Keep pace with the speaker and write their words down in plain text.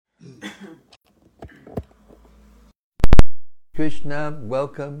Krishna,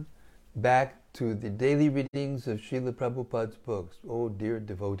 welcome back to the daily readings of Srila Prabhupada's books. Oh, dear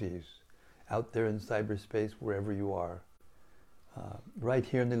devotees, out there in cyberspace, wherever you are. Right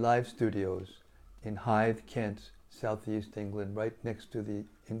here in the live studios in Hythe, Kent, southeast England, right next to the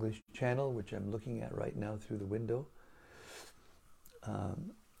English Channel, which I'm looking at right now through the window.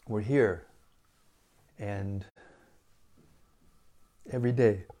 We're here, and every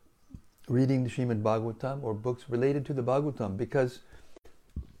day reading the Srimad Bhagavatam or books related to the Bhagavatam, because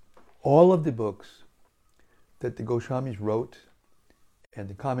all of the books that the Goswamis wrote and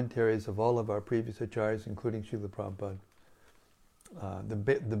the commentaries of all of our previous acharyas, including Srila Prabhupada,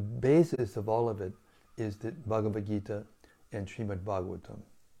 the basis of all of it is the Bhagavad Gita and Srimad Bhagavatam.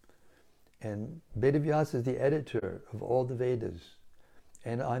 And Vedavyasa is the editor of all the Vedas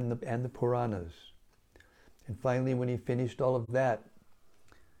and the Puranas. And finally, when he finished all of that,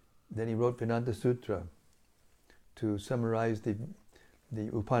 then he wrote Vedanta Sutra to summarize the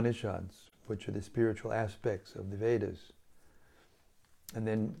Upanishads, which are the spiritual aspects of the Vedas. And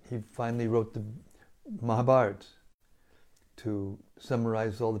then he finally wrote the Mahabharata to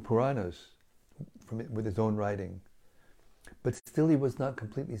summarize all the Puranas with his own writing. But still he was not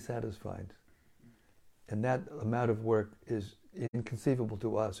completely satisfied. And that amount of work is inconceivable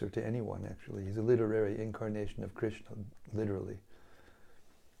to us or to anyone, actually. He's a literary incarnation of Krishna, literally.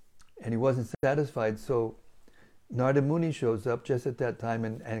 And he wasn't satisfied, so Narada Muni shows up just at that time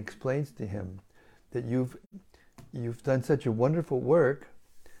and explains to him that you've done such a wonderful work,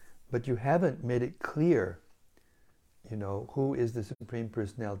 but you haven't made it clear, who is the Supreme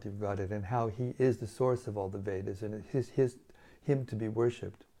Personality of Godhead and how he is the source of all the Vedas and it's him to be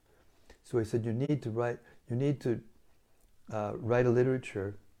worshipped. So he said, you need to write a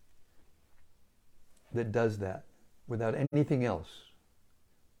literature that does that without anything else.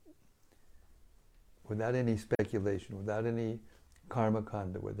 Without any speculation, without any karma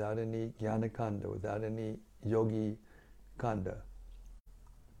kanda, without any jnana kanda, without any yogi kanda.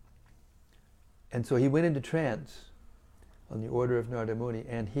 And so he went into trance on the order of Narada Muni,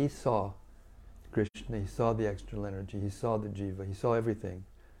 and he saw Krishna, he saw the external energy, he saw the jiva, he saw everything.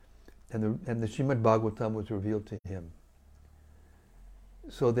 And the Srimad Bhagavatam was revealed to him.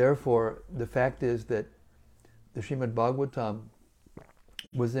 So therefore, the fact is that the Srimad Bhagavatam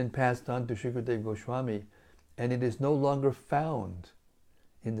was then passed on to Shukadeva Goswami, and it is no longer found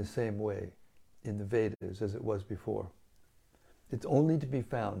in the same way in the Vedas as it was before. It's only to be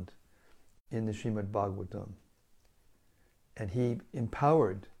found in the Srimad Bhagavatam. And he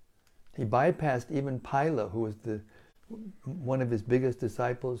bypassed even Pila, who was one of his biggest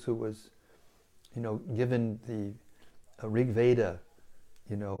disciples, who was, given the Rig Veda,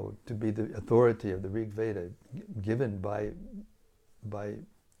 to be the authority of the Rig Veda, given by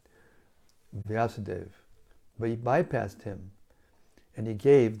Vyasadeva. But he bypassed him and he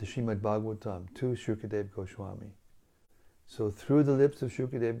gave the Srimad Bhagavatam to Shukadeva Goswami. So through the lips of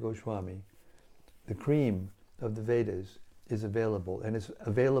Shukadeva Goswami, the cream of the Vedas is available, and it's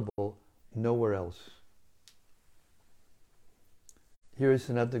available nowhere else. Here is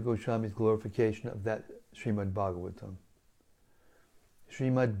Sanatana Goswami's glorification of that Srimad Bhagavatam.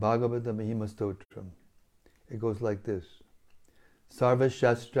 Srimad Bhagavata Mahima Stotram. It goes like this. Sarva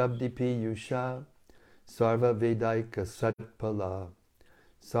Shastrabdi Piyusha, Sarva Vedaika Satpala,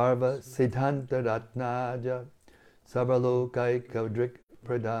 Sarva Siddhanta Ratnaja, Sarvalokaika Drik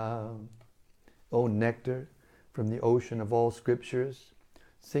Pradam. O nectar from the ocean of all scriptures,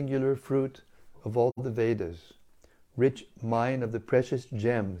 singular fruit of all the Vedas, rich mine of the precious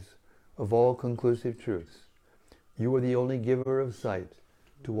gems of all conclusive truths, you are the only giver of sight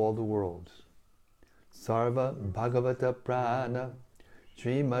to all the worlds. Sarva Bhagavata Prana,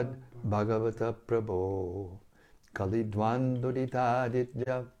 Srimad Bhagavata Prabho, Kali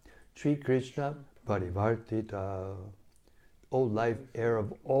Dvandoditaditya, Sri Krishna Parivartita. O life air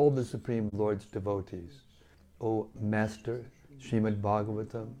of all the Supreme Lord's devotees, O Master Srimad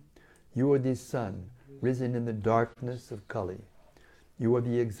Bhagavatam, you are the sun risen in the darkness of Kali. You are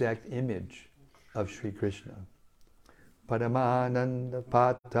the exact image of Sri Krishna. Paramananda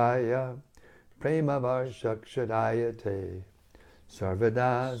Pataya Prema Varshakshadayate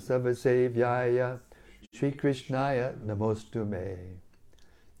Sarvada Savasevyaya Sri Krishnaya Namostume.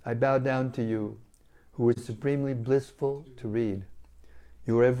 I bow down to you, who is supremely blissful to read.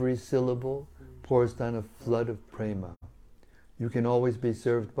 Your every syllable pours down a flood of prema. You can always be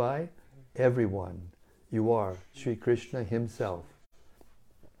served by everyone. You are Sri Krishna himself.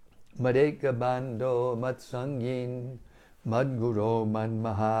 Madeka Bando Matsangin Madguro Man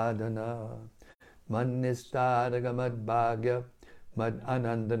Mahadana Manistadaga Madbhagya Mad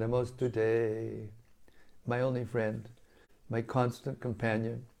Ananda Namostute, my only friend, my constant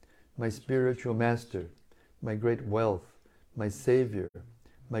companion, my spiritual master, my great wealth, my savior,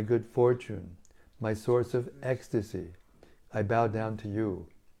 my good fortune, my source of ecstasy, I bow down to you.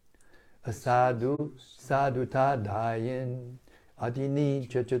 Asadu saduta dayin adini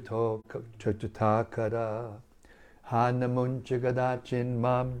chachutakara hanamunchagadachin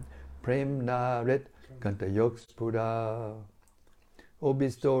mam premnarit kantayokspura. O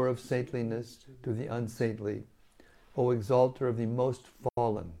bestower of saintliness to the unsaintly, O exalter of the most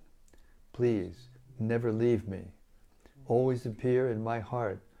fallen, please never leave me. Always appear in my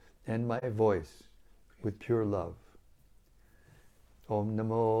heart and my voice with pure love. Om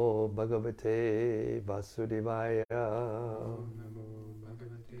Namo Bhagavate Vasudevaya.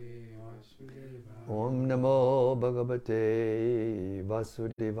 Om Namo Bhagavate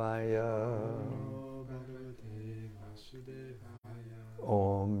Vasudevaya.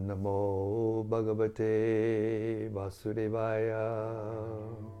 Om Namo Bhagavate Vasudevaya.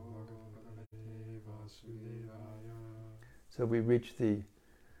 So we reach the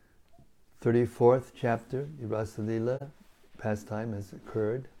 34th chapter, the Rasa Leela pastime has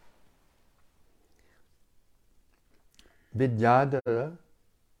occurred. Vidyadhara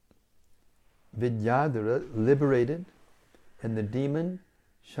liberated and the demon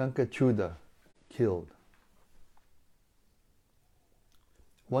Shankachuda killed.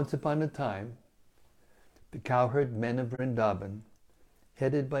 Once upon a time, the cowherd men of Vrindavan,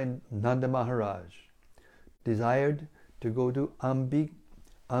 headed by Nanda Maharaj, desired to go to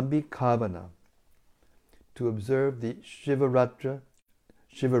Ambikavana to observe the Shivaratri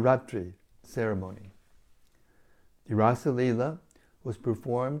ceremony. The Rasa Leela was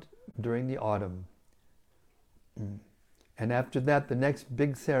performed during the autumn. And after that, the next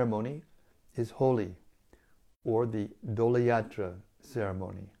big ceremony is Holi, or the Dolayatra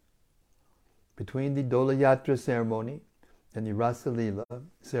ceremony. Between the Dolayatra ceremony and the Rasa Leela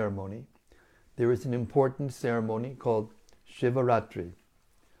ceremony, there is an important ceremony called Shivaratri,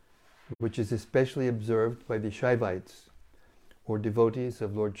 which is especially observed by the Shaivites, or devotees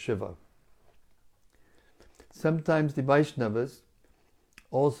of Lord Shiva. Sometimes the Vaishnavas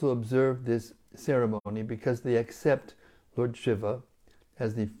also observe this ceremony because they accept Lord Shiva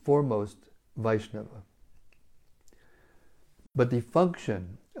as the foremost Vaishnava. But the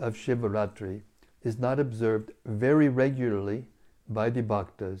function of Shivaratri is not observed very regularly by the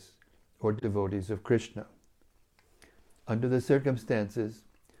bhaktas or devotees of Krishna. Under the circumstances,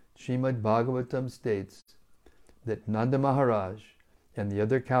 Srimad Bhagavatam states that Nanda Maharaj and the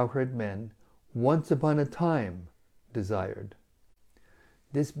other cowherd men once upon a time desired.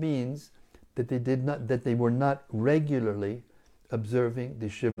 This means that they were not regularly observing the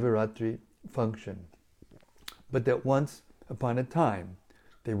Shivaratri function, but that once upon a time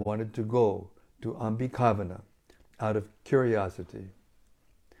they wanted to go to Ambikavana out of curiosity.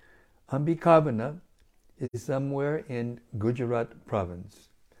 Ambikavana is somewhere in Gujarat province,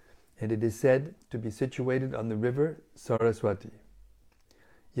 and it is said to be situated on the river Saraswati.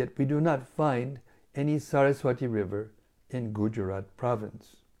 Yet we do not find any Saraswati river in Gujarat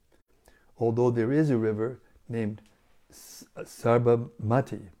province, although there is a river named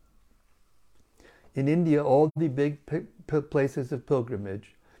Sarbamati. In India, all the big places of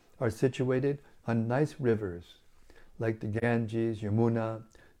pilgrimage are situated on nice rivers like the Ganges, Yamuna,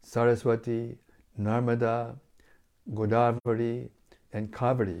 Saraswati, Narmada, Godavari, and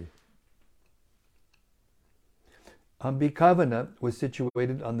Kaveri. Ambikavana was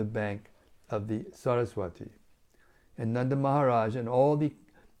situated on the bank of the Saraswati, and Nanda Maharaj and all the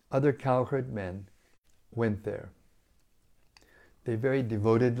other cowherd men went there. They very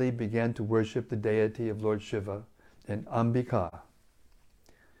devotedly began to worship the deity of Lord Shiva and Ambika.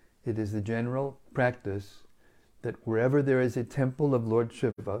 It is the general practice that wherever there is a temple of Lord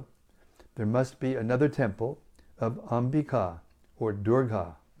Shiva, there must be another temple of Ambika or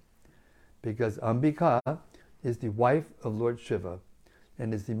Durga, because Ambika is the wife of Lord Shiva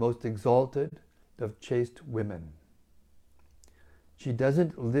and is the most exalted of chaste women. She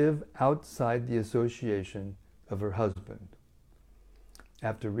doesn't live outside the association of her husband.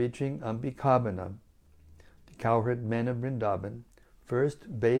 After reaching Ambikavana, the cowherd men of Vrindavan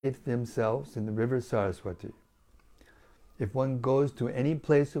first bathed themselves in the river Saraswati. If one goes to any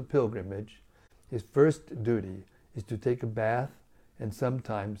place of pilgrimage, his first duty is to take a bath and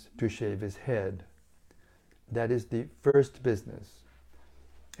sometimes to shave his head. That is the first business.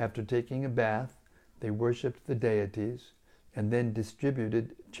 After taking a bath, they worshipped the deities and then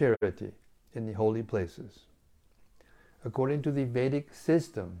distributed charity in the holy places. According to the Vedic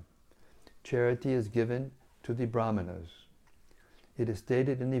system, charity is given to the Brahmanas. it is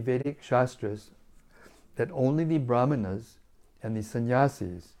stated in the Vedic Shastras that only the Brahmanas and the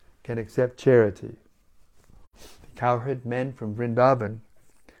sannyasis can accept charity. The cowherd men from Vrindavan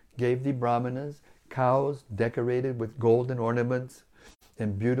gave the Brahmanas cows decorated with golden ornaments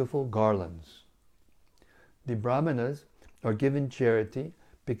and beautiful garlands. The Brahmanas are given charity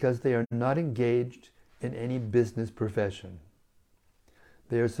because they are not engaged in any business profession.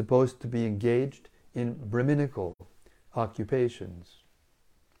 They are supposed to be engaged in Brahminical occupations,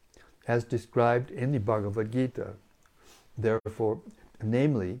 as described in the Bhagavad Gita. Therefore,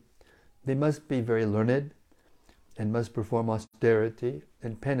 namely, they must be very learned and must perform austerity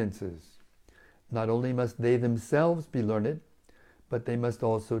and penances. Not only must they themselves be learned, but they must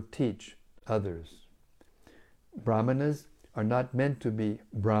also teach others. Brahmanas are not meant to be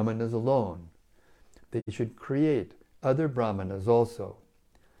Brahmanas alone. They should create other Brahmanas also.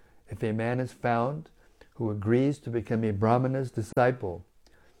 If a man is found who agrees to become a Brahmana's disciple,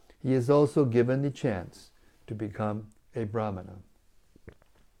 he is also given the chance to become a Brahmana.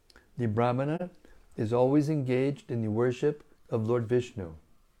 The Brahmana is always engaged in the worship of Lord Vishnu.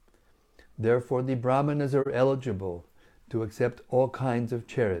 Therefore, the Brahmanas are eligible to accept all kinds of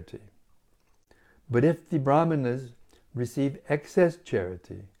charity. But if the Brahmanas receive excess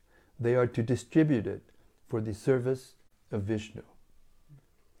charity, they are to distribute it for the service of Vishnu.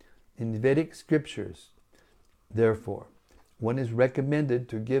 In the Vedic scriptures, therefore, one is recommended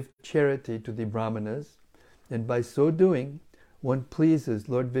to give charity to the Brahmanas, and by so doing, one pleases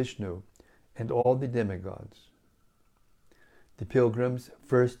Lord Vishnu and all the demigods. The pilgrims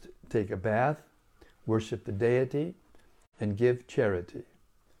first take a bath, worship the deity, and give charity.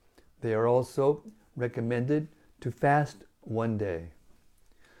 They are also recommended to fast one day.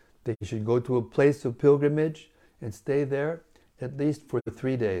 They should go to a place of pilgrimage and stay there at least for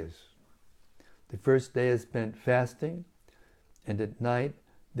 3 days. The first day is spent fasting, and at night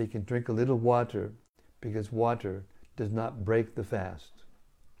they can drink a little water because water does not break the fast.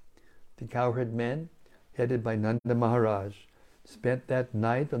 The cowherd men, headed by Nanda Maharaj, spent that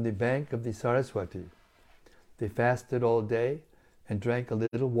night on the bank of the Saraswati. They fasted all day and drank a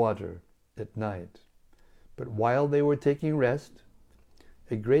little water at night. But while they were taking rest,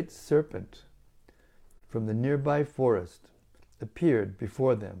 a great serpent from the nearby forest appeared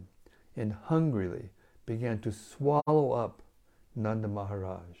before them and hungrily began to swallow up Nanda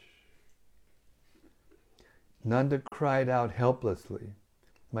Maharaj. Nanda cried out helplessly,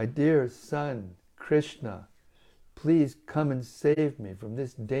 "My dear son, Krishna, please come and save me from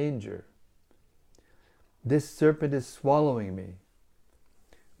this danger. This serpent is swallowing me."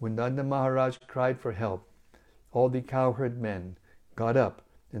 When Nanda Maharaj cried for help, all the cowherd men got up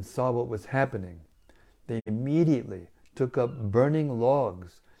and saw what was happening. They immediately took up burning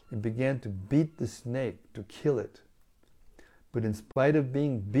logs and began to beat the snake to kill it. But in spite of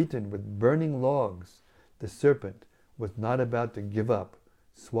being beaten with burning logs, the serpent was not about to give up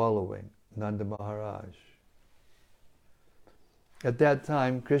swallowing Nanda Maharaj. At that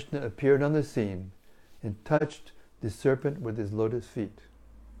time, Krishna appeared on the scene and touched the serpent with his lotus feet.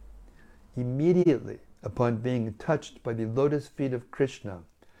 Immediately upon being touched by the lotus feet of Krishna,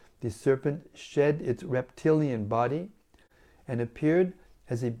 the serpent shed its reptilian body and appeared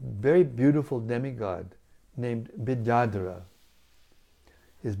as a very beautiful demigod named Vidyadhara.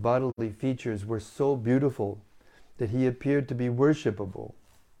 His bodily features were so beautiful that he appeared to be worshipable.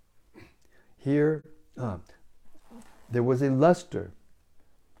 Here, there was a luster.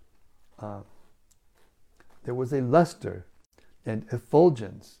 There was a luster and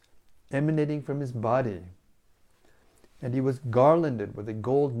effulgence emanating from his body, and he was garlanded with a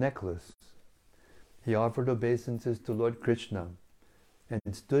gold necklace. He offered obeisances to Lord Krishna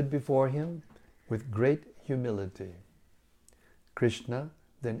and stood before him with great humility. Krishna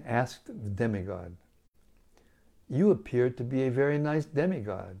then asked the demigod, "You appear to be a very nice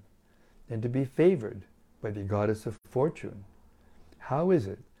demigod and to be favored by the goddess of fortune. How is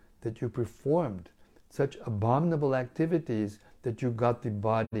it that you performed such abominable activities that you got the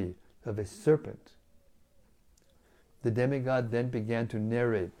body of a serpent?" The demigod then began to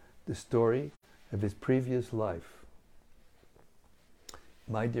narrate the story of his previous life.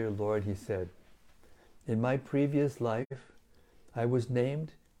 "My dear Lord," he said, "in my previous life, I was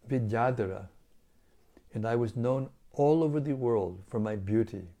named Vidyadhara, and I was known all over the world for my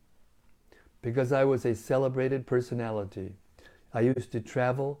beauty. Because I was a celebrated personality, I used to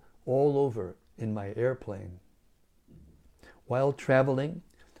travel all over in my airplane. While traveling,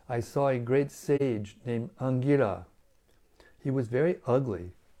 I saw a great sage named Angira. He was very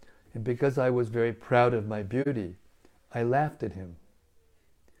ugly, and because I was very proud of my beauty, I laughed at him.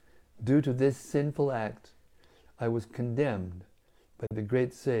 Due to this sinful act, I was condemned by the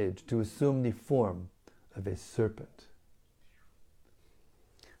great sage to assume the form of a serpent.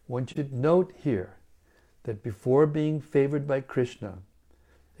 One should note here that before being favored by Krishna,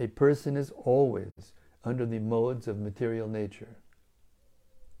 a person is always under the modes of material nature.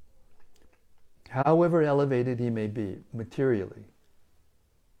 However elevated he may be materially.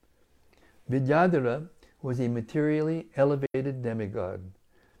 Vidyadhara was a materially elevated demigod,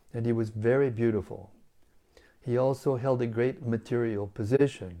 and he was very beautiful. He also held a great material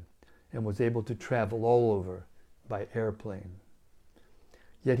position and was able to travel all over by airplane.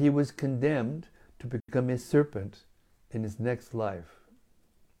 Yet he was condemned to become a serpent in his next life.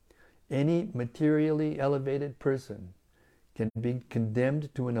 Any materially elevated person can be condemned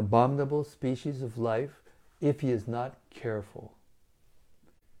to an abominable species of life if he is not careful.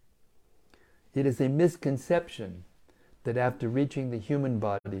 It is a misconception that after reaching the human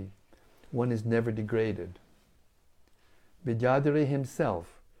body, one is never degraded. Vidyadhara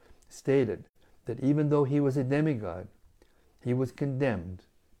himself stated that even though he was a demigod, he was condemned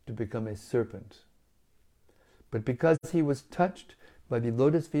to become a serpent. But because he was touched by the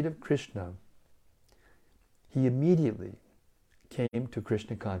lotus feet of Krishna, he immediately came to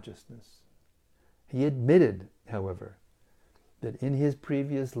Krishna consciousness. He admitted, however, that in his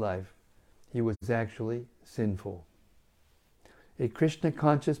previous life he was actually sinful. A Krishna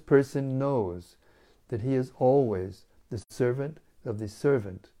conscious person knows that he is always the servant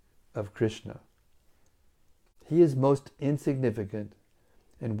of Krishna. He is most insignificant,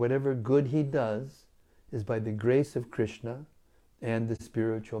 and whatever good he does is by the grace of Krishna and the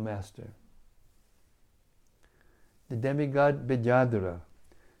spiritual master. The demigod Vidyadhara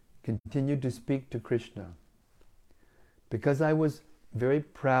continued to speak to Krishna. Because I was very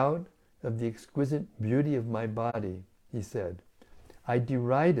proud of the exquisite beauty of my body, he said, I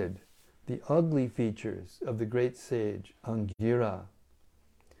derided the ugly features of the great sage Angira.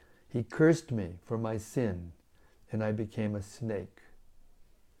 He cursed me for my sin, and I became a snake.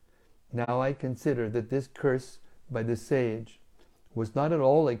 Now I consider that this curse by the sage was not at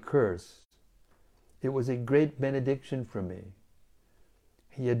all a curse. It was a great benediction for me.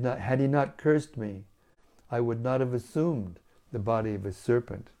 Had he not cursed me, I would not have assumed the body of a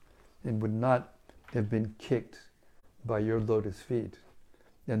serpent and would not have been kicked by your lotus feet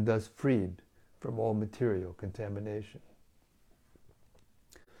and thus freed from all material contamination.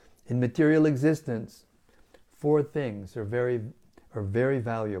 In material existence, 4 things are very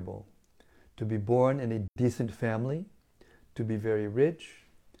valuable: to be born in a decent family, to be very rich,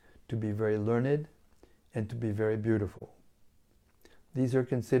 to be very learned, and to be very beautiful. These are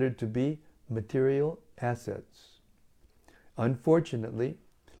considered to be material assets. Unfortunately,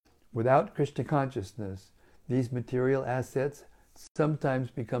 without Krishna consciousness, these material assets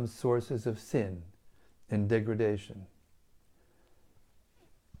sometimes become sources of sin and degradation.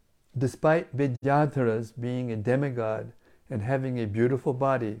 Despite Vidyadhara's being a demigod and having a beautiful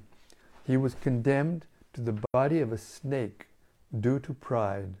body, he was condemned to the body of a snake due to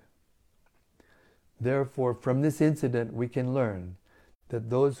pride. Therefore, from this incident, we can learn that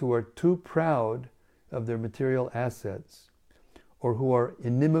those who are too proud of their material assets or who are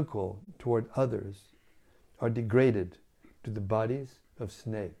inimical toward others are degraded to the bodies of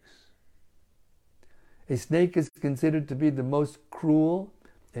snakes. A snake is considered to be the most cruel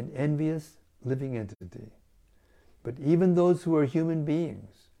and envious living entity. But even those who are human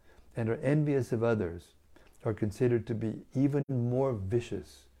beings and are envious of others are considered to be even more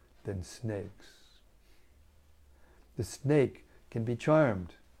vicious than snakes. The snake can be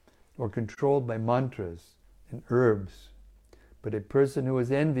charmed or controlled by mantras and herbs, but a person who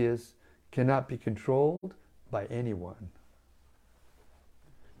is envious cannot be controlled by anyone.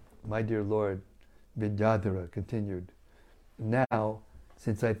 My dear Lord, Vidyadhara continued, now,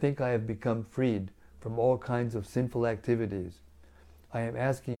 since I think I have become freed from all kinds of sinful activities, I am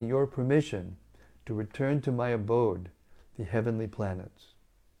asking your permission to return to my abode, the heavenly planets.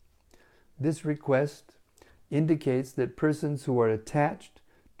 This request indicates that persons who are attached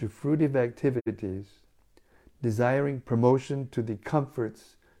to fruitive activities, desiring promotion to the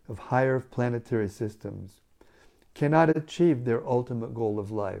comforts of higher planetary systems, cannot achieve their ultimate goal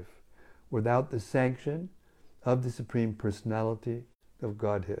of life without the sanction of the Supreme Personality of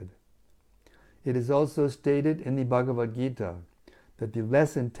Godhead. It is also stated in the Bhagavad Gita that the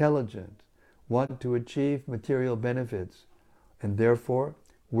less intelligent want to achieve material benefits and therefore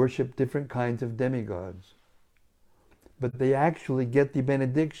worship different kinds of demigods. But they actually get the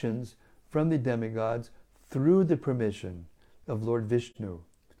benedictions from the demigods through the permission of Lord Vishnu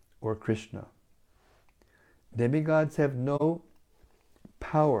or Krishna. Demigods have no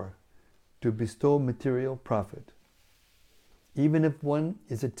power to bestow material profit. Even if one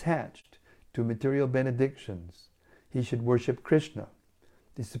is attached to material benedictions, he should worship Krishna,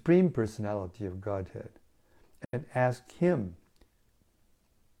 the Supreme Personality of Godhead, and ask him.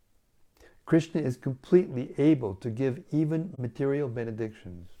 Krishna is completely able to give even material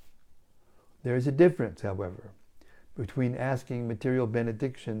benedictions. There is a difference, however, between asking material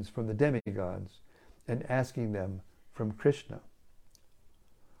benedictions from the demigods and asking them from Krishna.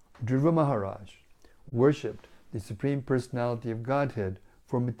 Dhruva Maharaj worshipped the Supreme Personality of Godhead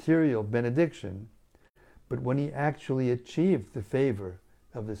for material benediction, but when he actually achieved the favor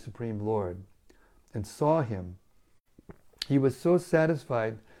of the Supreme Lord and saw him, he was so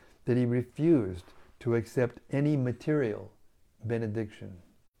satisfied that he refused to accept any material benediction.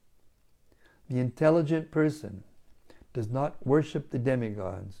 The intelligent person does not worship the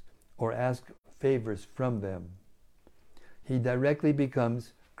demigods or ask favors from them. He directly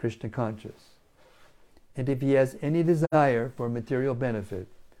becomes Krishna conscious. And if he has any desire for material benefit,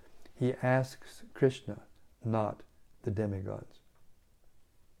 he asks Krishna, not the demigods.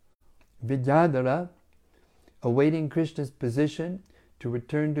 Vidyadhara, awaiting Krishna's position to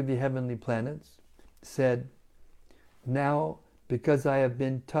return to the heavenly planets, said, "Now, because I have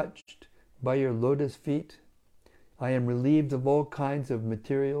been touched by your lotus feet, I am relieved of all kinds of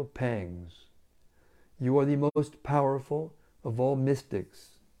material pangs. You are the most powerful of all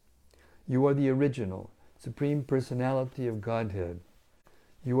mystics. You are the original, Supreme Personality of Godhead.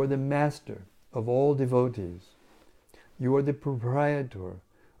 You are the master of all devotees. You are the proprietor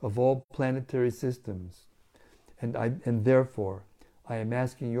of all planetary systems, and therefore I am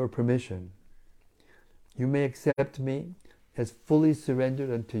asking your permission. You may accept me as fully surrendered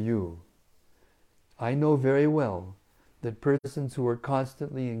unto you. I know very well that persons who are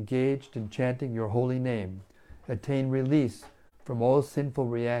constantly engaged in chanting your holy name attain release from all sinful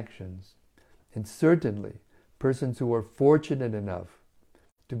reactions, and certainly persons who are fortunate enough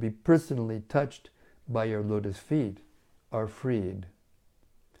to be personally touched by your lotus feet are freed.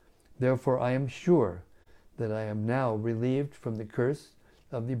 Therefore I am sure that I am now relieved from the curse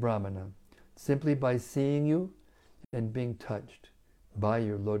of the Brahmana simply by seeing you and being touched by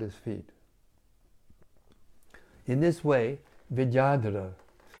your lotus feet." In this way, Vidyadhara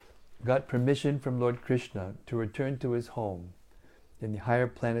got permission from Lord Krishna to return to his home in the higher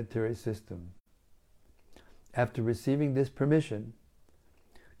planetary system. After receiving this permission,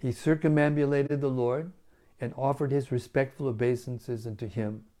 he circumambulated the Lord and offered his respectful obeisances unto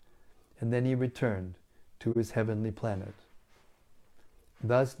him, and then he returned to his heavenly planet.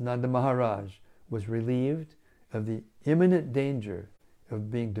 Thus Nanda Maharaj was relieved of the imminent danger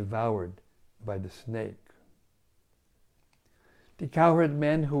of being devoured by the snake. The cowherd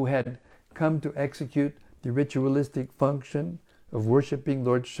men who had come to execute the ritualistic function of worshipping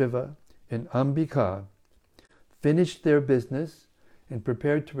Lord Shiva and Ambika finished their business and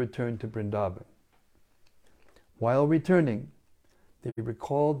prepared to return to Vrindavan. While returning, they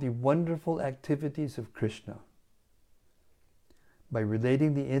recalled the wonderful activities of Krishna. By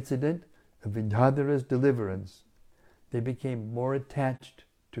relating the incident of Vidyadhara's deliverance, they became more attached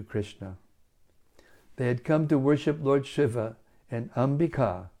to Krishna. They had come to worship Lord Shiva and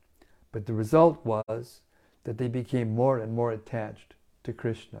Ambika, but the result was that they became more and more attached to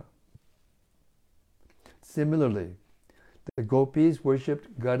Krishna. Similarly, the gopis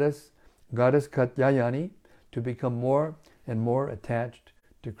worshipped goddess Katyayani to become more and more attached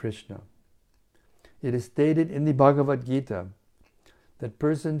to Krishna. It is stated in the Bhagavad Gita that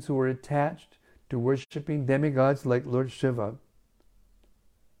persons who are attached to worshipping demigods like Lord Shiva,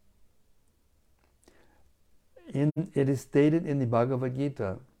 it is stated in the Bhagavad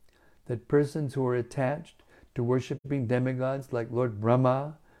Gita that persons who are attached to worshipping demigods like Lord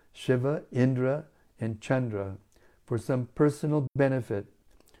Brahma, Shiva, Indra, and Chandra for some personal benefit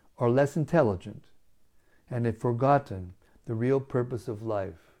are less intelligent and have forgotten the real purpose of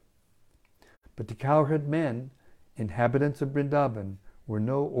life. But the cowherd men, inhabitants of Vrindavan, were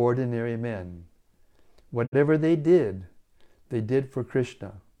no ordinary men. Whatever they did for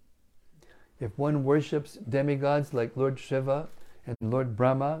Krishna. If one worships demigods like Lord Shiva and Lord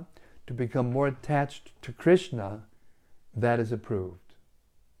Brahma to become more attached to Krishna, that is approved.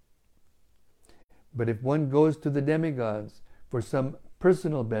 But if one goes to the demigods for some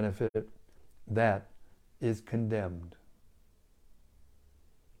personal benefit, that is condemned.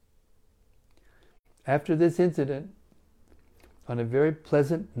 After this incident, on a very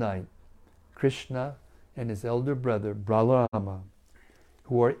pleasant night, Krishna and his elder brother Balarama,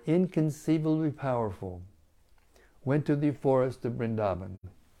 who are inconceivably powerful, went to the forest of Vrindavan.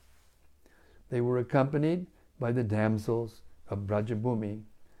 They were accompanied by the damsels of Brajabhumi,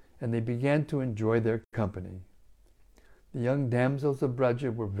 and they began to enjoy their company. The young damsels of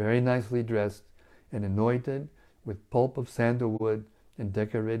Braja were very nicely dressed and anointed with pulp of sandalwood and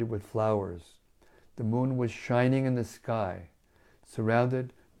decorated with flowers. The moon was shining in the sky,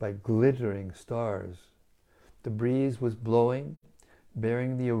 surrounded by glittering stars. The breeze was blowing,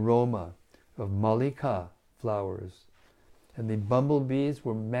 bearing the aroma of malika flowers, and the bumblebees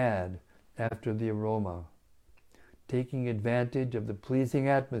were mad after the aroma. Taking advantage of the pleasing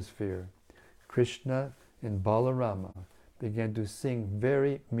atmosphere, Krishna and Balarama began to sing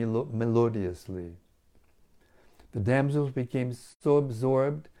very melodiously. The damsels became so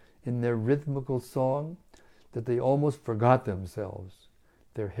absorbed in their rhythmical song that they almost forgot themselves.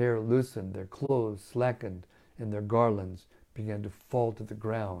 Their hair loosened, their clothes slackened, and their garlands began to fall to the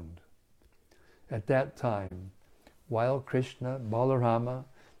ground. At that time, while Krishna, Balarama,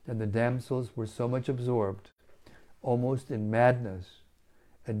 and the damsels were so much absorbed, almost in madness,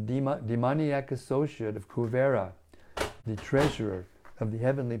 a demoniac associate of Kuvera, the treasurer of the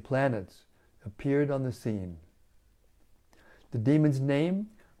heavenly planets, appeared on the scene. The demon's name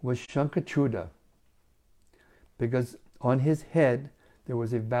was Shankachuda, because on his head there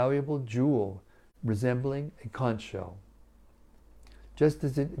was a valuable jewel resembling a conch shell. Just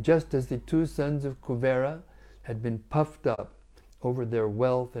as the two sons of Kuvera had been puffed up over their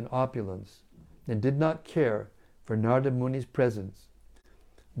wealth and opulence and did not care for Narada Muni's presence,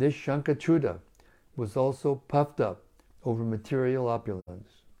 this Shankachuda was also puffed up over material opulence.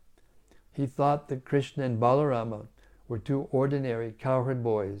 He thought that Krishna and Balarama were two ordinary cowherd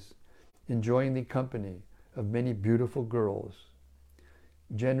boys enjoying the company of many beautiful girls.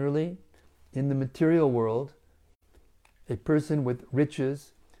 Generally, in the material world, a person with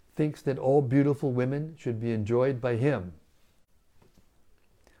riches thinks that all beautiful women should be enjoyed by him.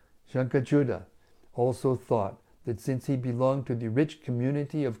 Shankachuda also thought that since he belonged to the rich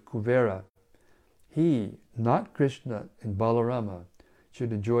community of Kuvera, he, not Krishna and Balarama,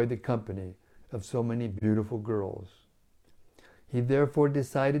 should enjoy the company of so many beautiful girls. He therefore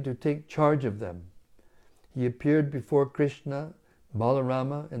decided to take charge of them. He appeared before Krishna,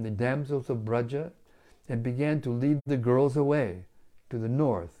 Balarama, and the damsels of Braja and began to lead the girls away to the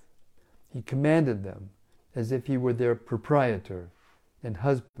north. He commanded them as if he were their proprietor and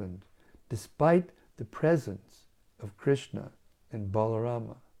husband, despite the presence of Krishna and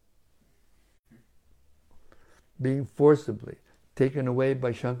Balarama. Being forcibly taken away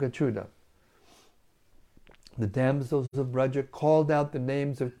by Shankachuda, the damsels of Braja called out the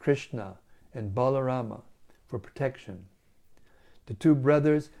names of Krishna and Balarama for protection. The two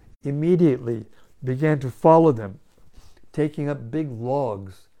brothers immediately began to follow them, taking up big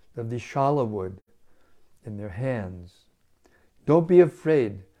logs of the shala wood in their hands. Don't be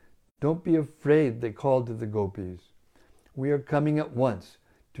afraid, they called to the gopis. We are coming at once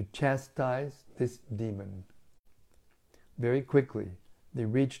to chastise this demon. Very quickly, they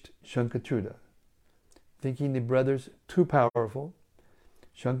reached Shankachuda. Thinking the brothers too powerful,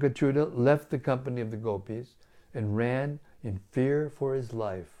 Shankachuda left the company of the gopis and ran in fear for his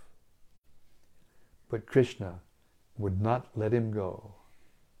life. But Krishna would not let him go.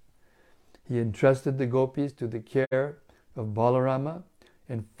 He entrusted the gopis to the care of Balarama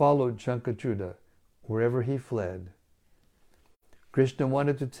and followed Shankachuda wherever he fled. Krishna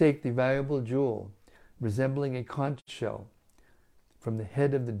wanted to take the valuable jewel, resembling a conch shell, from the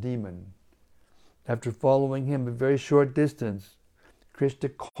head of the demon. After following him a very short distance, Krishna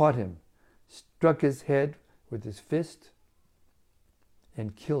caught him, struck his head with his fist,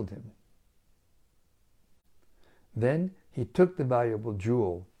 and killed him. Then he took the valuable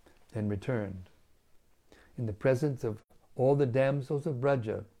jewel and returned. In the presence of all the damsels of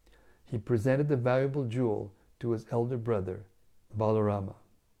Braja, he presented the valuable jewel to his elder brother, Balarama.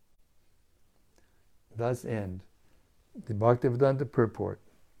 Thus end the Bhaktivedanta purport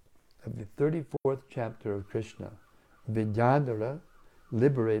of the 34th chapter of Krishna, Vidyadhara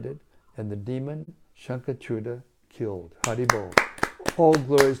liberated and the demon Shankachuda killed. Haribol. All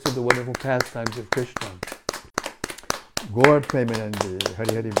glories to the wonderful pastimes of Krishna. Gaur Premanandi.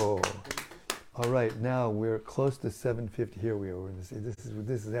 Hari Hari Bol. All right, now we're close to 7:50. Here we are.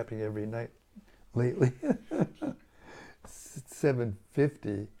 This is happening every night lately.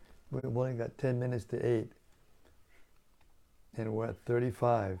 7:50. We've only got 10 minutes to 8. And we're at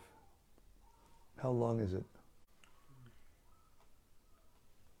 35. How long is it?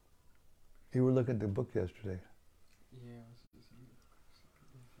 You were looking at the book yesterday. Yeah.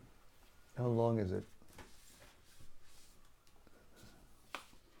 How long is it?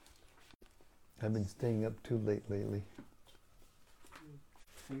 I've been staying up too late lately.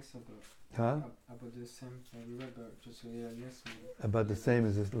 I think so, Huh? about the same thing we read about just yesterday. About the same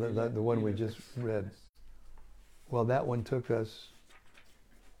as this, the one we just read. Well, that one took us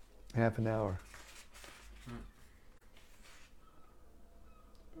half an hour.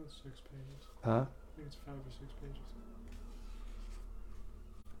 About 6 pages. Huh? I think it's 5 or 6 pages.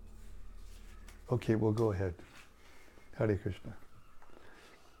 Okay, we'll go ahead. Hare Krishna.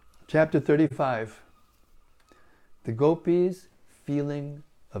 Chapter 35. The Gopis' feeling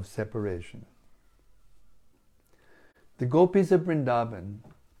of separation. The Gopis of Vrindavan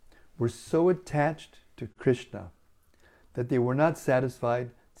were so attached to Krishna that they were not satisfied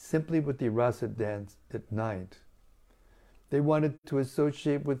simply with the rasa dance at night. They wanted to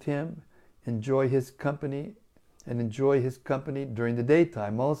associate with him, enjoy his company, and enjoy his company during the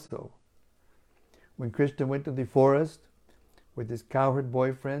daytime also. When Krishna went to the forest with his cowherd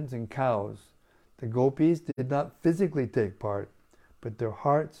boyfriends and cows, the Gopis did not physically take part, but their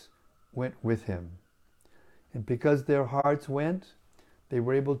hearts went with him. And because their hearts went, they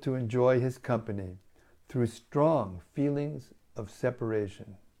were able to enjoy his company through strong feelings of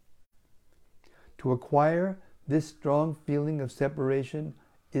separation. To acquire this strong feeling of separation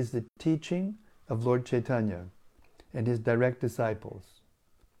is the teaching of Lord Chaitanya and his direct disciples,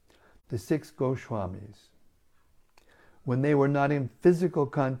 the 6 Goswamis. When they were not in physical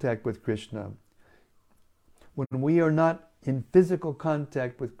contact with Krishna, when we are not in physical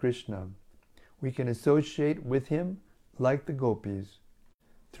contact with Krishna, we can associate with him like the Gopis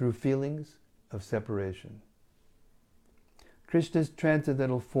through feelings of separation. Krishna's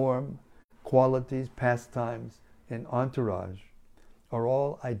transcendental form, qualities, pastimes, and entourage are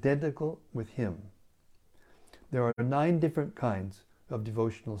all identical with him. There are 9 different kinds of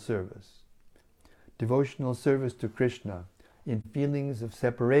devotional service. Devotional service to Krishna in feelings of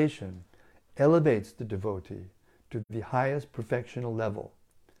separation elevates the devotee to the highest perfectional level,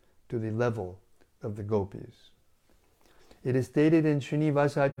 to the level of the Gopis. It is stated in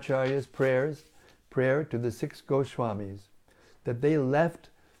Srinivasacharya's prayer to the 6 Goswamis that they left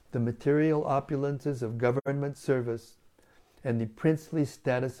the material opulences of government service and the princely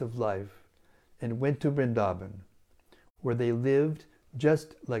status of life and went to Vrindavan, where they lived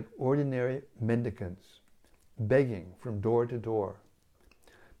just like ordinary mendicants, begging from door to door.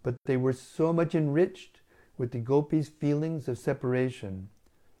 But they were so much enriched with the Gopis' feelings of separation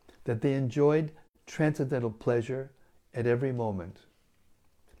that they enjoyed transcendental pleasure at every moment.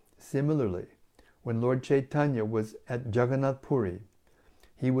 Similarly, when Lord Chaitanya was at Jagannath Puri,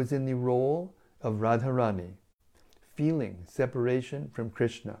 he was in the role of Radharani, feeling separation from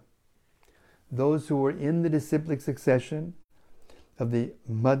Krishna. Those who were in the disciplic succession of the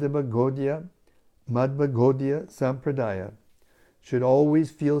Madhva Gaudiya Sampradaya should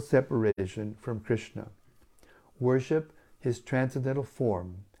always feel separation from Krishna, worship his transcendental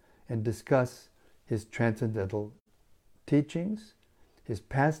form, and discuss his transcendental teachings, his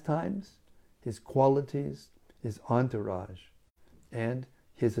pastimes, his qualities, his entourage, and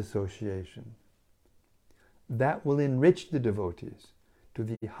his association. That will enrich the devotees to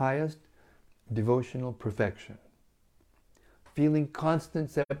the highest devotional perfection. Feeling constant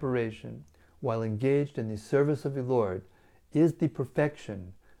separation while engaged in the service of the Lord is the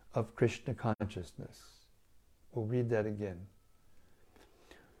perfection of Krishna consciousness. We'll read that again.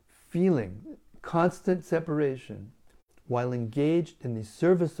 Feeling constant separation while engaged in the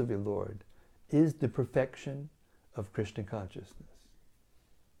service of the Lord is the perfection of Krishna consciousness.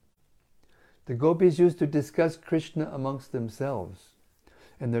 The Gopis used to discuss Krishna amongst themselves,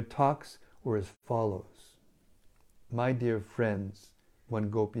 and their talks were as follows. My dear friends, one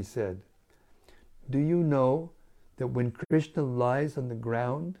Gopi said, do you know that when Krishna lies on the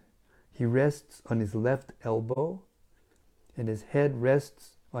ground, he rests on his left elbow and his head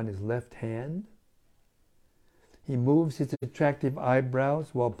rests on his left hand? He moves his attractive eyebrows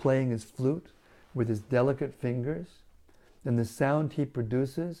while playing his flute with his delicate fingers, and the sound he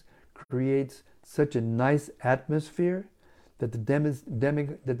produces creates such a nice atmosphere that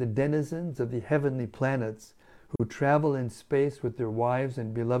the denizens of the heavenly planets who travel in space with their wives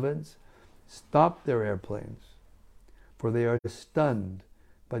and beloveds stop their airplanes, for they are stunned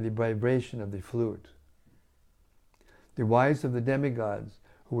by the vibration of the flute. The wives of the demigods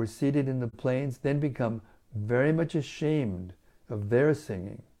who were seated in the plains then become very much ashamed of their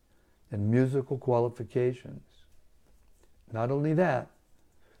singing and musical qualifications. Not only that,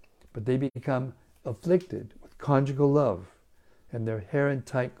 but they become afflicted with conjugal love, and their hair and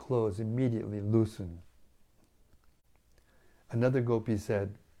tight clothes immediately loosen. Another Gopi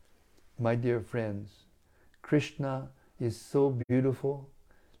said, my dear friends, Krishna is so beautiful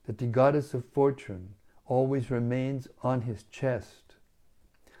that the goddess of fortune always remains on his chest,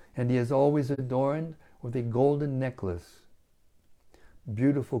 and he is always adorned with a golden necklace.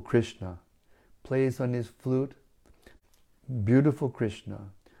 Beautiful Krishna plays on his flute beautiful Krishna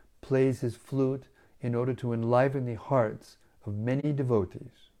plays his flute in order to enliven the hearts of many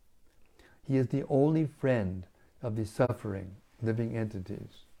devotees. He is the only friend of the suffering living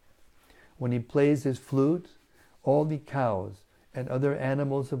entities. When he plays his flute, all the cows and other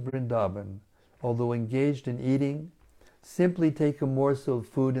animals of Vrindavan, although engaged in eating, simply take a morsel of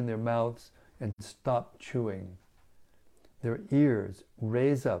food in their mouths and stop chewing. Their ears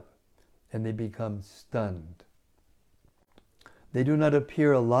raise up and they become stunned. They do not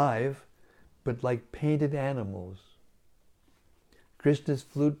appear alive, but like painted animals. Krishna's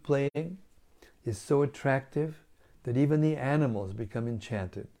flute playing is so attractive that even the animals become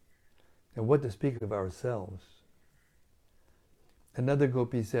enchanted. And what to speak of ourselves? Another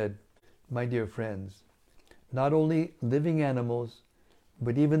gopi said, "My dear friends, not only living animals,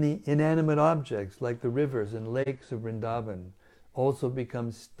 but even the inanimate objects like the rivers and lakes of Vrindavan also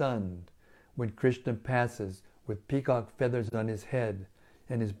become stunned when Krishna passes with peacock feathers on his head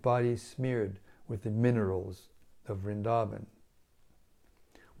and his body smeared with the minerals of Vrindavan.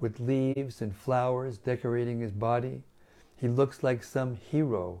 With leaves and flowers decorating his body, he looks like some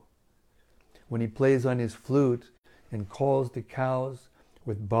hero. When he plays on his flute and calls the cows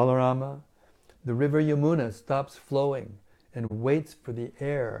with Balarama, the river Yamuna stops flowing and waits for the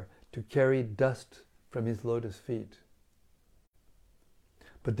air to carry dust from his lotus feet.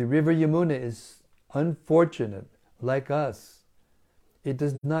 But the river Yamuna is unfortunate, like us. It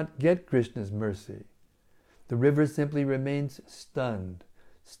does not get Krishna's mercy. The river simply remains stunned,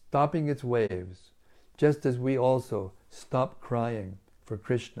 stopping its waves, just as we also stop crying for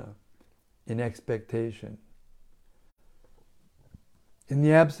Krishna in expectation. In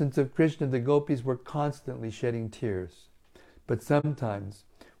the absence of Krishna, the gopis were constantly shedding tears. But sometimes,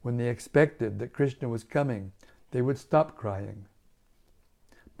 when they expected that Krishna was coming, they would stop crying.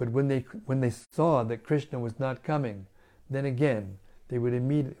 But when they saw that Krishna was not coming, then again they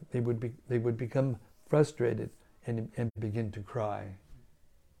would become frustrated and begin to cry.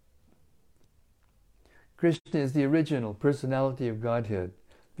 Krishna is the original personality of Godhead,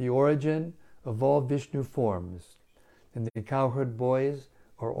 the origin of all Vishnu forms, and the cowherd boys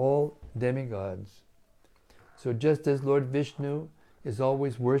are all demigods. So just as Lord Vishnu is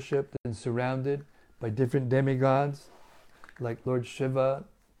always worshipped and surrounded by different demigods, like Lord Shiva,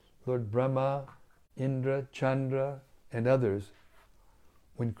 Lord Brahma, Indra, Chandra, and others,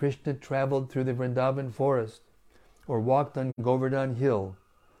 when Krishna traveled through the Vrindavan forest or walked on Govardhan Hill,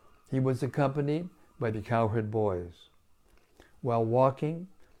 he was accompanied by the cowherd boys. While walking,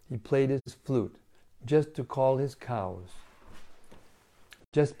 he played his flute just to call his cows.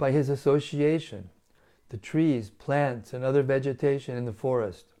 Just by his association, the trees, plants, and other vegetation in the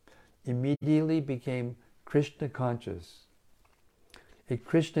forest immediately became Krishna conscious. A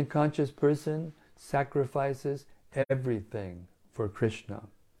Krishna conscious person sacrifices everything for Krishna.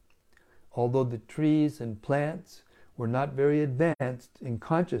 Although the trees and plants were not very advanced in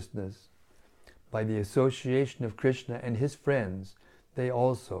consciousness, by the association of Krishna and his friends, they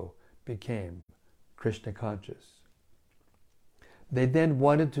also became Krishna conscious. They then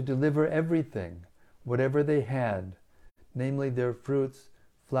wanted to deliver everything, whatever they had, namely their fruits,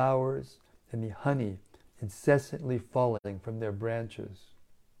 flowers, and the honey incessantly falling from their branches.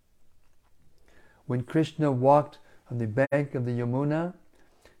 When Krishna walked on the bank of the Yamuna,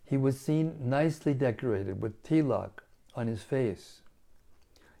 he was seen nicely decorated with tilak on his face.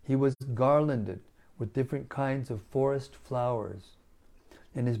 He was garlanded with different kinds of forest flowers,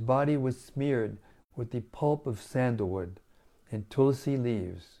 and his body was smeared with the pulp of sandalwood and tulsi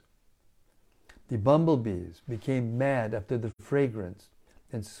leaves. The bumblebees became mad after the fragrance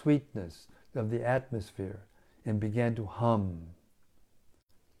and sweetness of the atmosphere and began to hum.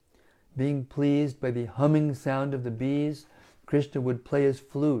 Being pleased by the humming sound of the bees, Krishna would play his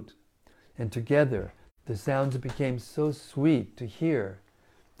flute, and together the sounds became so sweet to hear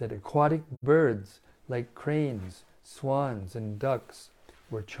that aquatic birds like cranes, swans, and ducks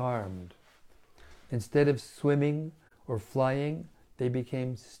were charmed. Instead of swimming or flying, they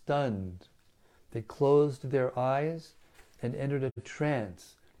became stunned. They closed their eyes and entered a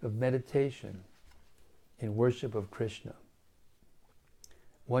trance of meditation in worship of Krishna.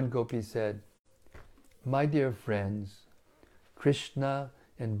 One gopi said, "My dear friends, Krishna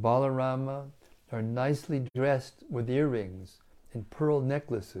and Balarama are nicely dressed with earrings and pearl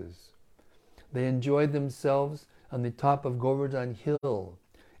necklaces. They enjoy themselves on the top of Govardhan Hill,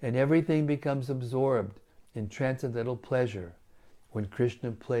 and everything becomes absorbed in transcendental pleasure when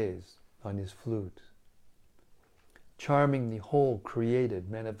Krishna plays on his flute, charming the whole created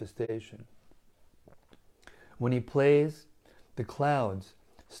manifestation. When he plays, the clouds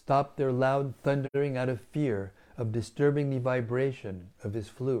stop their loud thundering out of fear of disturbing the vibration of his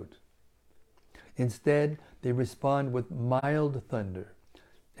flute. Instead, they respond with mild thunder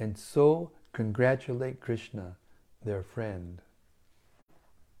and so congratulate Krishna, their friend.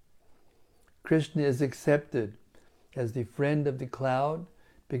 Krishna is accepted as the friend of the cloud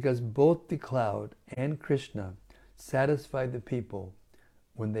because both the cloud and Krishna satisfy the people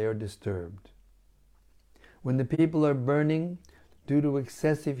when they are disturbed. When the people are burning due to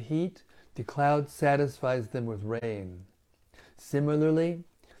excessive heat, the cloud satisfies them with rain. Similarly,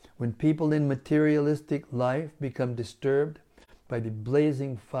 when people in materialistic life become disturbed by the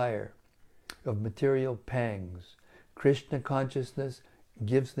blazing fire of material pangs, Krishna consciousness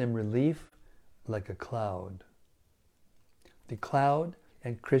gives them relief like a cloud. The cloud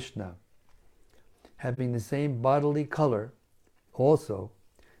and Krishna, having the same bodily color, also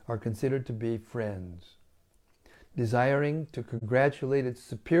are considered to be friends. Desiring to congratulate its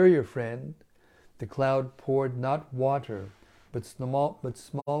superior friend, the cloud poured not water but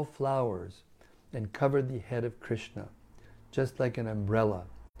small flowers and covered the head of Krishna, just like an umbrella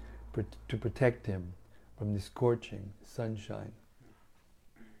to protect him from the scorching sunshine.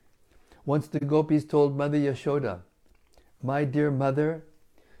 Once the gopis told Mother Yashoda, "My dear mother,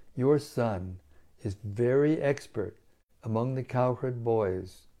 your son is very expert among the cowherd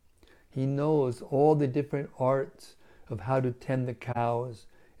boys. He knows all the different arts of how to tend the cows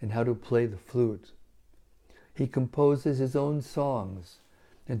and how to play the flute. He composes his own songs,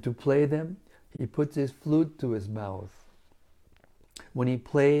 and to play them, he puts his flute to his mouth. When he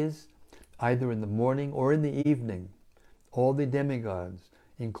plays, either in the morning or in the evening, all the demigods,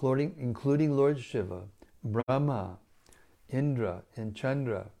 including Lord Shiva, Brahma, Indra, and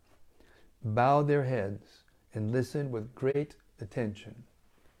Chandra, bow their heads and listen with great attention.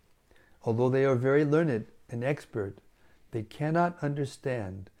 Although they are very learned and expert, they cannot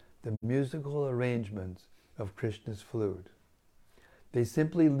understand the musical arrangements of Krishna's flute. They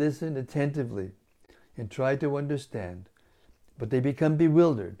simply listen attentively and try to understand, but they become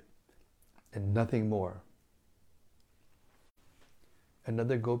bewildered and nothing more."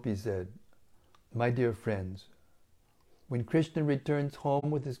 Another gopi said, "My dear friends, when Krishna returns home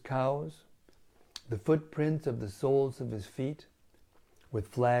with his cows, the footprints of the soles of his feet, with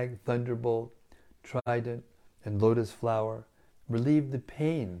flag, thunderbolt, trident, and lotus flower, relieve the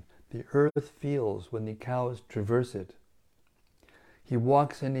pain the earth feels when the cows traverse it. He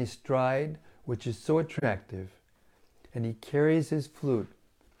walks in a stride which is so attractive, and he carries his flute.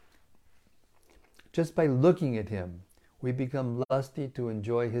 Just by looking at him, we become lusty to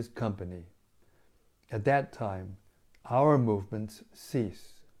enjoy his company. At that time, our movements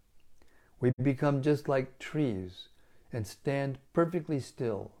cease. We become just like trees and stand perfectly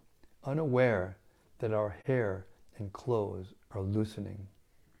still, unaware that our hair and clothes are loosening."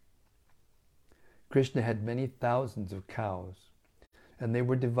 Krishna had many thousands of cows, and they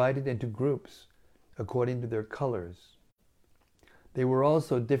were divided into groups according to their colors. They were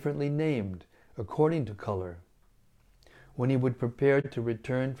also differently named according to color. When he would prepare to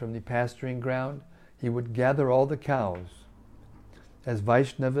return from the pasturing ground, he would gather all the cows. As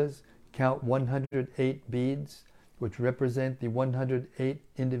Vaishnavas count 108 beads, which represent the 108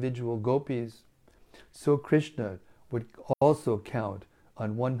 individual gopis, so Krishna would also count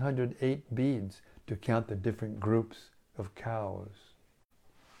on 108 beads to count the different groups of cows.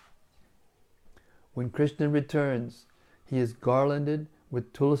 When Krishna returns, he is garlanded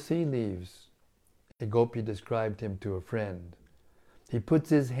with tulsi leaves. A gopi described him to a friend. He puts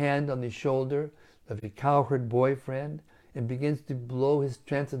his hand on the shoulder of a cowherd boyfriend and begins to blow his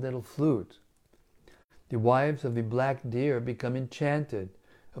transcendental flute. The wives of the black deer become enchanted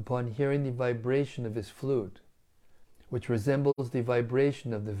upon hearing the vibration of his flute, which resembles the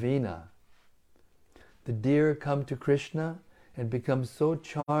vibration of the veena. The deer come to Krishna and become so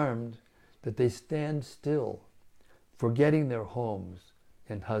charmed that they stand still, forgetting their homes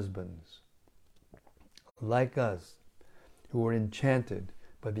and husbands. Like us, who are enchanted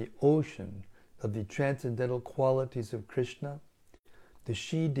by the ocean of the transcendental qualities of Krishna, the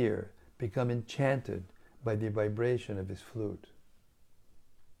she-deer become enchanted by the vibration of his flute.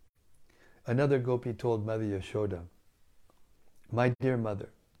 Another gopi told Mother Yashoda, "My dear mother,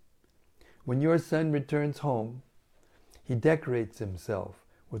 when your son returns home, he decorates himself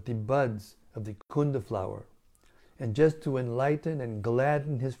with the buds of the kunda flower, and just to enlighten and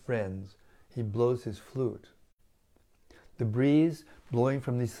gladden his friends, he blows his flute. The breeze blowing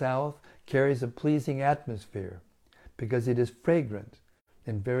from the south carries a pleasing atmosphere because it is fragrant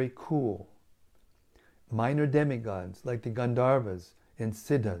and very cool. Minor demigods like the Gandharvas and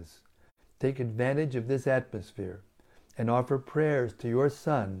Siddhas take advantage of this atmosphere and offer prayers to your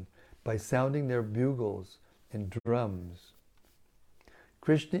son by sounding their bugles and drums.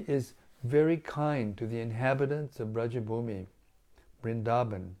 Krishna is very kind to the inhabitants of Brajabhumi,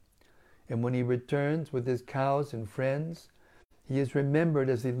 Vrindavan, and when he returns with his cows and friends, he is remembered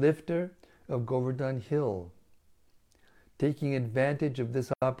as the lifter of Govardhan Hill. Taking advantage of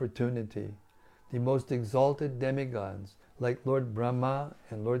this opportunity, the most exalted demigods, like Lord Brahma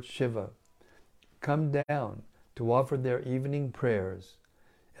and Lord Shiva, come down to offer their evening prayers,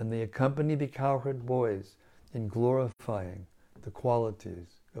 and they accompany the cowherd boys in glorifying the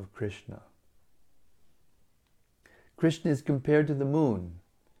qualities of Krishna. Krishna is compared to the moon,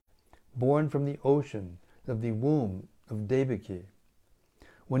 born from the ocean of the womb of Devaki.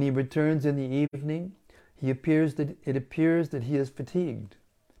 When he returns in the evening, it appears that he is fatigued,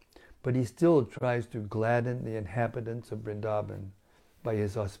 but he still tries to gladden the inhabitants of Vrindavan by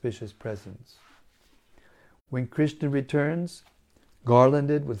his auspicious presence. When Krishna returns,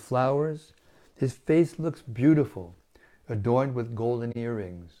 garlanded with flowers, his face looks beautiful, adorned with golden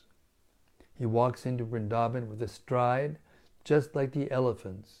earrings. He walks into Vrindavan with a stride just like the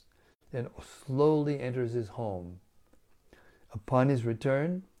elephants, and slowly enters his home. Upon his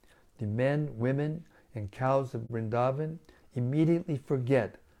return, the men, women, and cows of Vrindavan immediately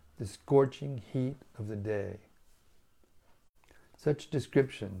forget the scorching heat of the day. Such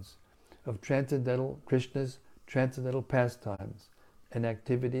descriptions of Krishna's transcendental pastimes and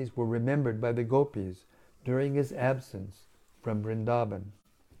activities were remembered by the gopis during his absence from Vrindavan.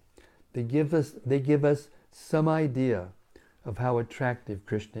 They give us some idea of how attractive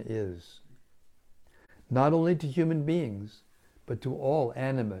Krishna is, not only to human beings, but to all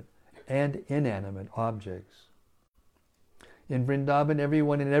animate and inanimate objects. In Vrindavan,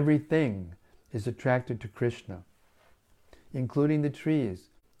 everyone and everything is attracted to Krishna, including the trees,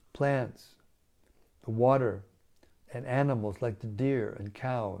 plants, the water, and animals like the deer and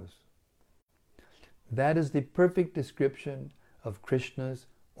cows. That is the perfect description of Krishna's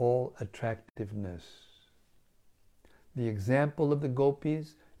all-attractiveness. The example of the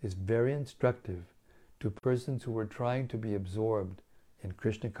gopis is very instructive to persons who are trying to be absorbed in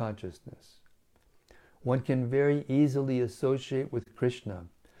Krishna consciousness. One can very easily associate with Krishna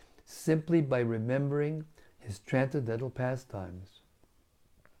simply by remembering his transcendental pastimes.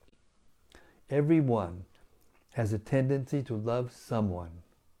 Everyone has a tendency to love someone.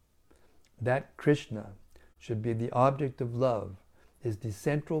 That Krishna should be the object of love is the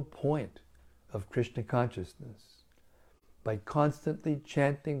central point of Krishna consciousness. By constantly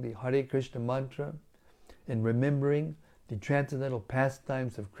chanting the Hare Krishna mantra and remembering the transcendental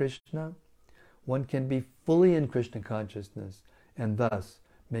pastimes of Krishna, one can be fully in Krishna consciousness and thus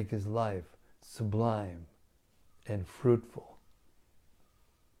make his life sublime and fruitful.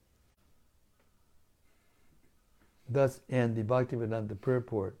 Thus end the Bhaktivedanta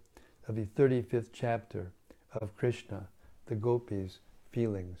purport of the 35th chapter of Krishna, the gopis'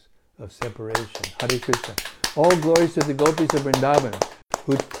 feelings of separation. Hare Krishna. All glories to the gopis of Vrindavan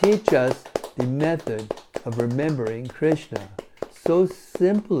who teach us the method of remembering Krishna so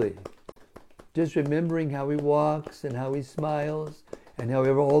simply. Just remembering how he walks and how he smiles and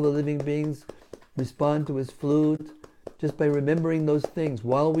however all the living beings respond to his flute. Just by remembering those things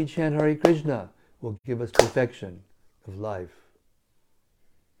while we chant Hare Krishna will give us perfection of life.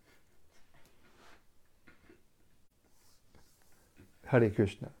 Hare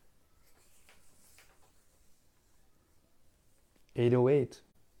Krishna. 808.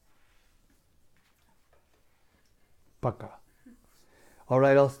 Paka. All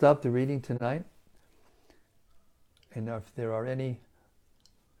right, I'll stop the reading tonight. And if there are any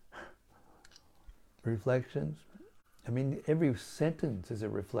reflections, I mean, every sentence is a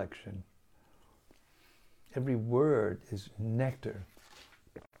reflection. Every word is nectar.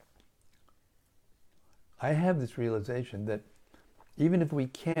 I have this realization that even if we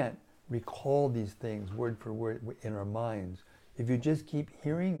can't recall these things word for word in our minds, if you just keep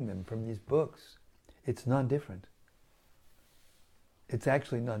hearing them from these books, it's non-different. It's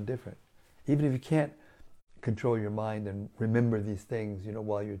actually non-different. Even if you can't control your mind and remember these things,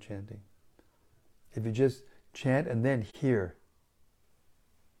 while you're chanting. If you just chant and then hear,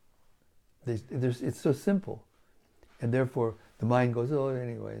 it's so simple. And therefore, the mind goes, oh,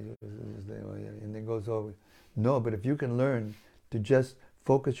 anyway, and it goes over. No, but if you can learn to just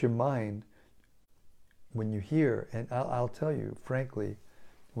focus your mind when you hear, and I'll tell you, frankly,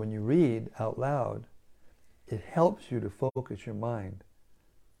 when you read out loud, it helps you to focus your mind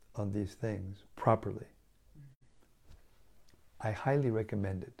on these things properly. I highly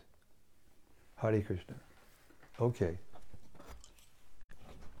recommend it. Hare Krishna. Okay.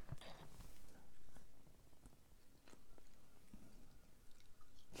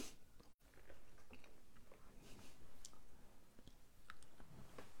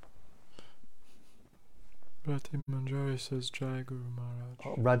 Rati Manjari says Jai Guru Maharaj.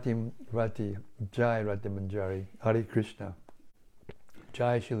 Oh, Rati, Jai Rati Manjari, Hare Krishna,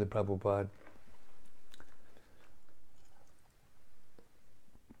 Jai Srila Prabhupada.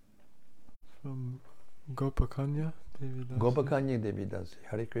 From Gopakanya Devi Dasi. Gopakanya Devi Dasi,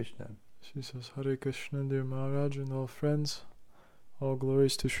 Hare Krishna. She says, Hare Krishna, dear Maharaj and all friends. All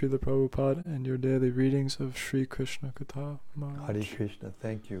glories to Srila Prabhupada and your daily readings of Sri Krishna Katha Maharaj. Hare Krishna,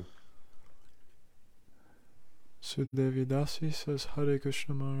 thank you. Sudevi Dasi says, Hare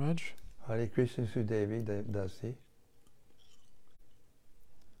Krishna Maharaj. Hare Krishna Sudevi Dasi.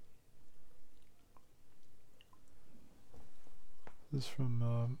 This is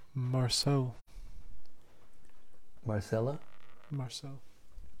from Marcel. Marcella? Marcel.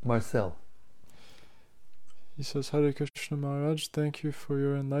 Marcel. He says, Hare Krishna Maharaj, thank you for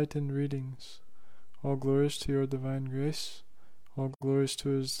your enlightened readings. All glories to your divine grace. All glories to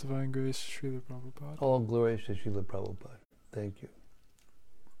His divine grace, Srila Prabhupada. All glories to Srila Prabhupada. Thank you.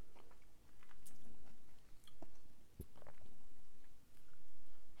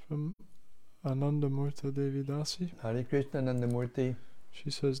 From Anandamurta Devi Dasi. Hare Krishna Nandamurti. She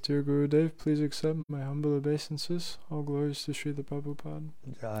says, Dear Gurudev, please accept my humble obeisances. All glories to Srila Prabhupada.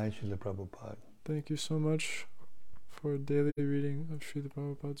 Jai Srila Prabhupada. Thank you so much for daily reading of Srila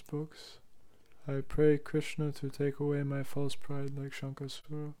Prabhupada's books. I pray Krishna to take away my false pride like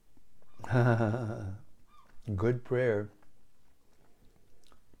Shankasura. Good prayer.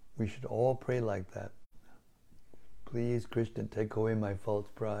 We should all pray like that. Please, Krishna, take away my false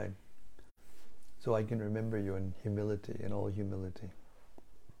pride so I can remember you in humility, in all humility.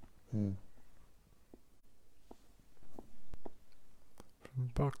 From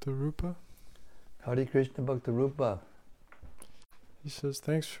Bhakta Rupa. Hare Krishna Bhakta Rupa. He says,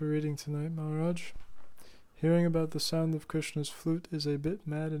 thanks for reading tonight, Maharaj. Hearing about the sound of Krishna's flute is a bit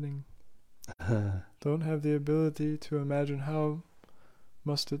maddening. Don't have the ability to imagine how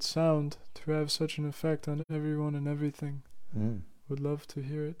must it sound to have such an effect on everyone and everything. Would love to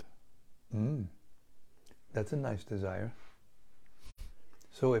hear it. That's a nice desire.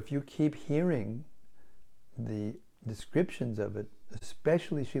 So if you keep hearing the descriptions of it,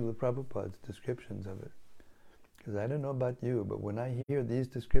 especially Srila Prabhupada's descriptions of it, because I don't know about you, but when I hear these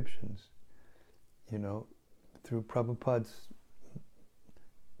descriptions, you know, through Prabhupada's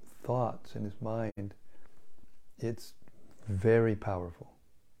thoughts in his mind, it's very powerful.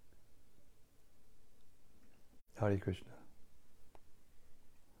 Hare Krishna.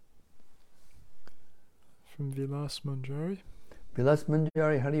 From Vilas Manjari. Vilas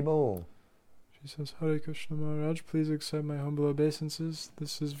Manjari, Haribol. She says, Hare Krishna Maharaj, please accept my humble obeisances.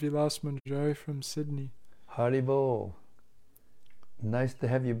 This is Vilas Manjari from Sydney. Haribol. Nice to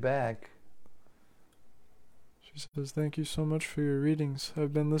have you back. She says, thank you so much for your readings.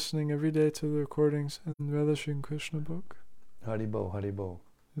 I've been listening every day to the recordings and relishing Krishna book. Haribol, Haribol.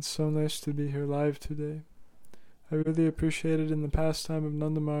 It's so nice to be here live today. I really appreciated in the pastime of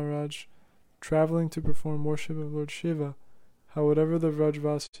Nanda Maharaj traveling to perform worship of Lord Shiva, how whatever the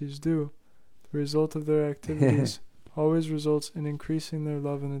Vrajvasis do, the result of their activities always results in increasing their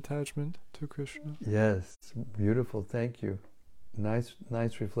love and attachment to Krishna. Yes, beautiful, thank you. Nice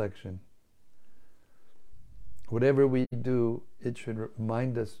reflection. Whatever we do, it should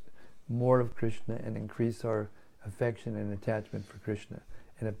remind us more of Krishna and increase our affection and attachment for Krishna.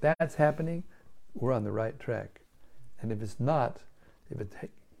 And if that's happening, we're on the right track. And if it's not, if it's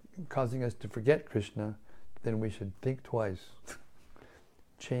causing us to forget Krishna, then we should think twice.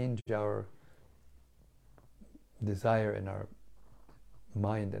 Change our desire in our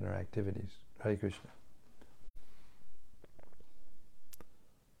mind and our activities. Hare Krishna.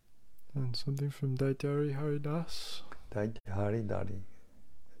 And something from Daityari Haridas. Daityari Dari.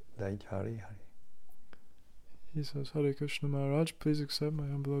 Daityari Hari. He says, Hare Krishna Maharaj, please accept my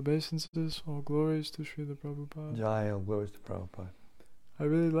humble obeisances. All glories to Srila Prabhupada. Jai, all glories to Prabhupada. I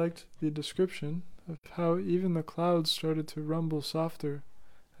really liked the description of how even the clouds started to rumble softer,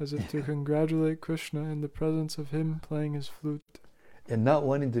 as if to congratulate Krishna in the presence of him playing his flute. And not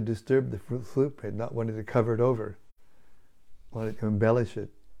wanting to disturb the flute player, not wanting to cover it over, wanting to embellish it.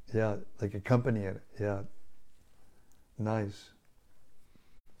 Yeah, like accompany it. Yeah. Nice.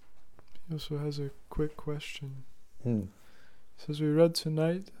 He also has a quick question. Hmm. He says, we read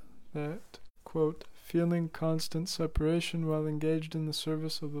tonight that, quote, feeling constant separation while engaged in the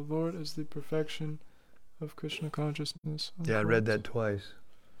service of the Lord is the perfection of Krishna consciousness. Unquote. Yeah, I read that twice.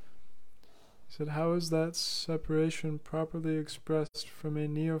 He said, how is that separation properly expressed from a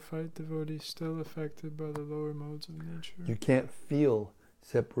neophyte devotee still affected by the lower modes of nature? You can't feel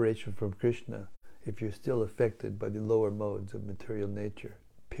separation from Krishna if you're still affected by the lower modes of material nature.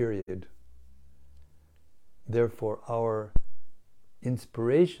 Period. Therefore, our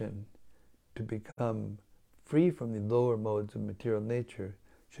inspiration to become free from the lower modes of material nature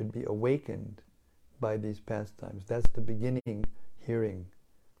should be awakened by these pastimes. That's the beginning hearing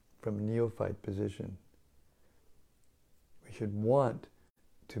from a neophyte position. We should want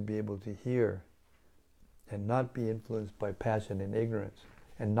to be able to hear and not be influenced by passion and ignorance,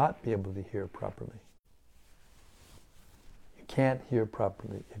 and not be able to hear properly. You can't hear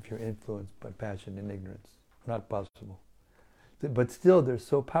properly if you're influenced by passion and ignorance. Not possible. But still, they're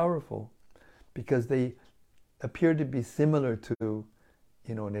so powerful because they appear to be similar to,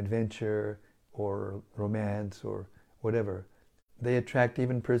 an adventure or romance or whatever. They attract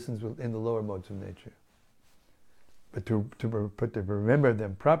even persons in the lower modes of nature. But to remember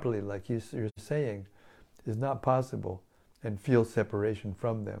them properly, like you're saying, is not possible, and feel separation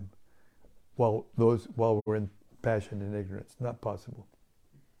from them while we're in passion and ignorance. Not possible.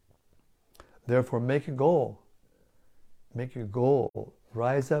 Therefore, make a goal. Make a goal.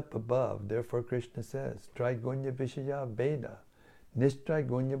 Rise up above. Therefore, Krishna says, Traigunya Vishaya Veda,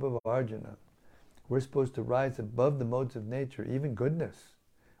 Nishtraigunya Bhavarjana. We're supposed to rise above the modes of nature, even goodness.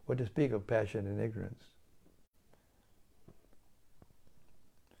 What to speak of passion and ignorance?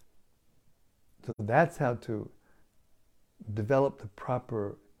 So that's how to develop the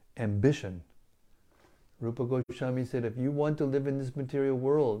proper ambition. Rupa Goswami said, if you want to live in this material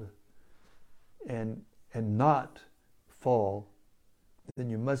world and not fall, then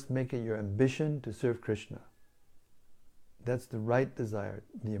you must make it your ambition to serve Krishna. That's the right desire.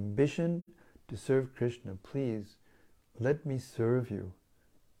 The ambition to serve Krishna. Please, let me serve you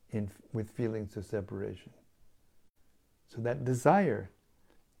with feelings of separation. So that desire,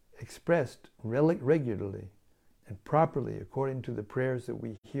 expressed regularly and properly according to the prayers that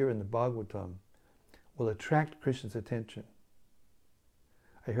we hear in the Bhagavatam, will attract Krishna's attention.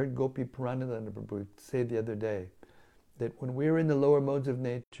 I heard Gopi Puranadana Prabhu say the other day that when we're in the lower modes of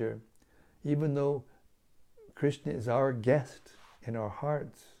nature, even though Krishna is our guest in our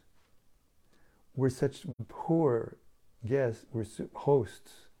hearts, we're such poor guests, we're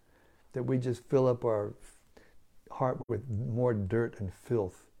hosts, that we just fill up our heart with more dirt and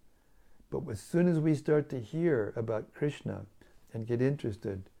filth. But as soon as we start to hear about Krishna and get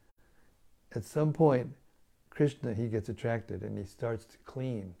interested, at some point, Krishna, he gets attracted and he starts to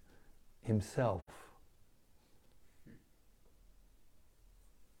clean himself.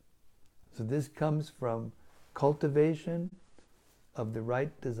 So this comes from cultivation of the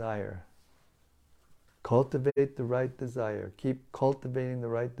right desire. Cultivate the right desire. Keep cultivating the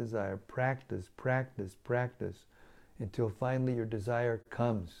right desire. Practice, practice, practice, until finally your desire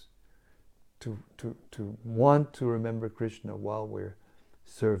comes to want to remember Krishna while we're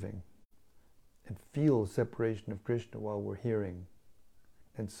serving, and feel separation of Krishna while we're hearing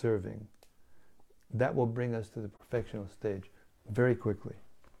and serving. That will bring us to the perfectional stage very quickly.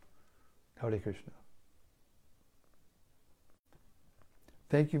 Hare Krishna.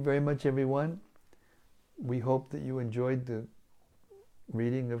 Thank you very much, everyone. We hope that you enjoyed the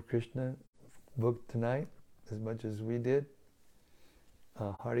reading of Krishna book tonight as much as we did.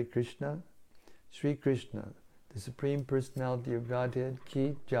 Hare Krishna. Sri Krishna, the Supreme Personality of Godhead,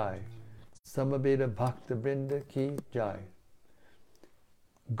 Ki Jai. Samaveda Bhakta Vrinda Ki Jai.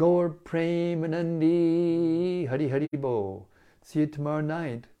 Gaur Premanandi Hari Hari Bo. See you tomorrow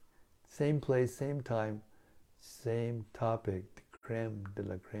night. Same place, same time, same topic. The creme de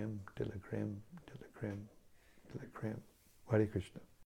la creme de la creme de la creme de la creme. Hare Krishna.